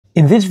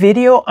In this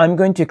video, I'm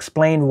going to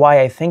explain why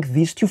I think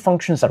these two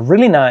functions are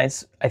really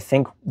nice. I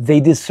think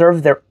they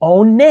deserve their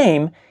own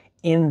name,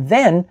 and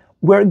then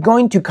we're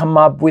going to come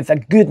up with a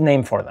good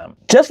name for them.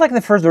 Just like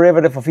the first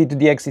derivative of e to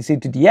the x is e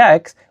to the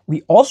x,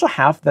 we also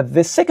have that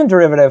the second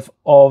derivative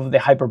of the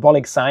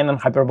hyperbolic sine and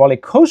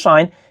hyperbolic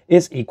cosine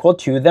is equal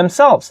to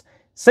themselves.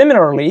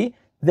 Similarly,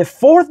 the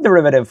fourth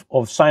derivative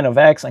of sine of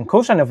x and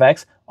cosine of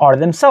x are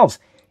themselves.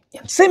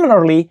 And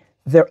similarly,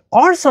 there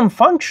are some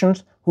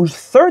functions whose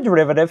third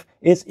derivative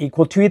is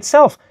equal to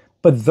itself,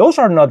 but those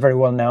are not very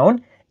well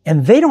known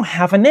and they don't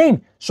have a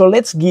name, so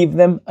let's give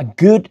them a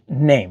good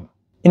name.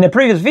 In a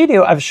previous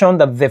video, I've shown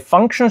that the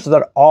functions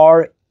that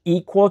are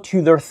equal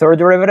to their third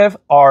derivative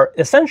are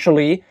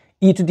essentially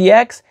e to the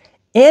x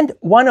and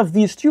one of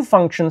these two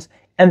functions,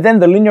 and then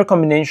the linear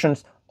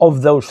combinations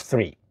of those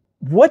three.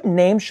 What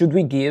name should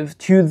we give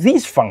to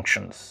these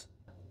functions?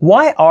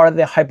 Why are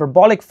the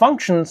hyperbolic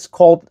functions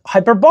called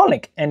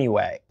hyperbolic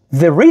anyway?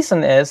 The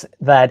reason is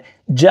that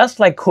just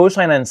like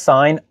cosine and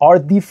sine are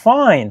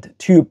defined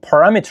to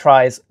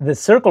parameterize the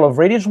circle of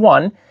radius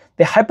 1,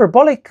 the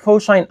hyperbolic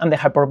cosine and the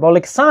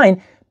hyperbolic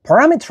sine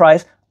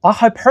parameterize a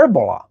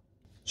hyperbola.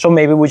 So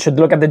maybe we should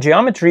look at the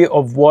geometry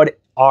of what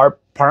are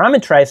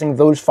parameterizing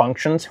those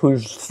functions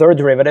whose third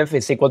derivative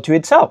is equal to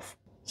itself.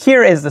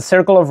 Here is the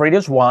circle of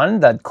radius 1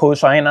 that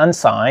cosine and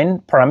sine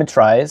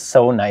parameterize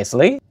so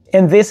nicely.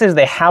 And this is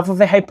the half of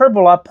the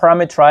hyperbola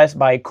parameterized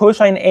by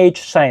cosine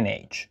h sine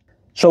h.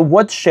 So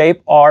what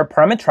shape are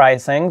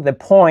parameterizing the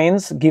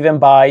points given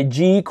by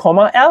g,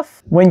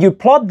 f? When you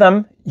plot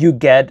them, you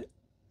get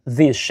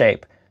this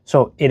shape.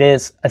 So it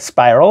is a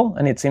spiral,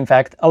 and it's in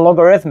fact a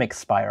logarithmic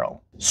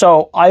spiral.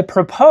 So I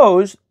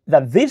propose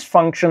that this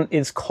function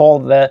is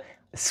called the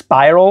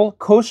spiral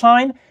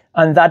cosine,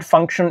 and that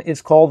function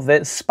is called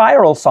the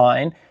spiral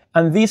sine,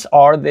 and these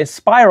are the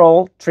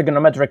spiral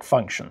trigonometric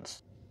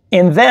functions.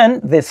 And then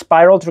the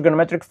spiral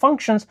trigonometric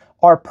functions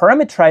are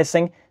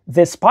parameterizing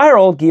the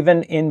spiral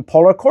given in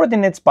polar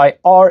coordinates by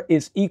r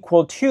is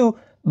equal to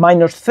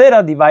minus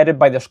theta divided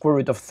by the square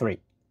root of 3.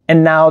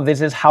 And now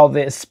this is how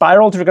the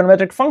spiral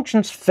trigonometric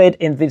functions fit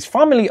in this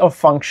family of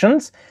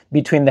functions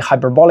between the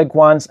hyperbolic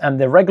ones and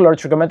the regular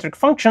trigonometric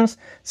functions,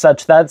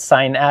 such that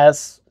sine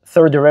s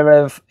third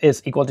derivative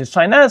is equal to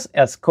sine s,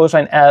 as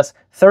cosine s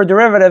third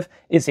derivative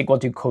is equal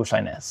to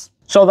cosine s.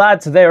 So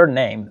that's their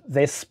name,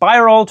 the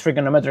spiral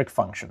trigonometric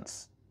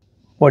functions.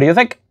 What do you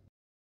think?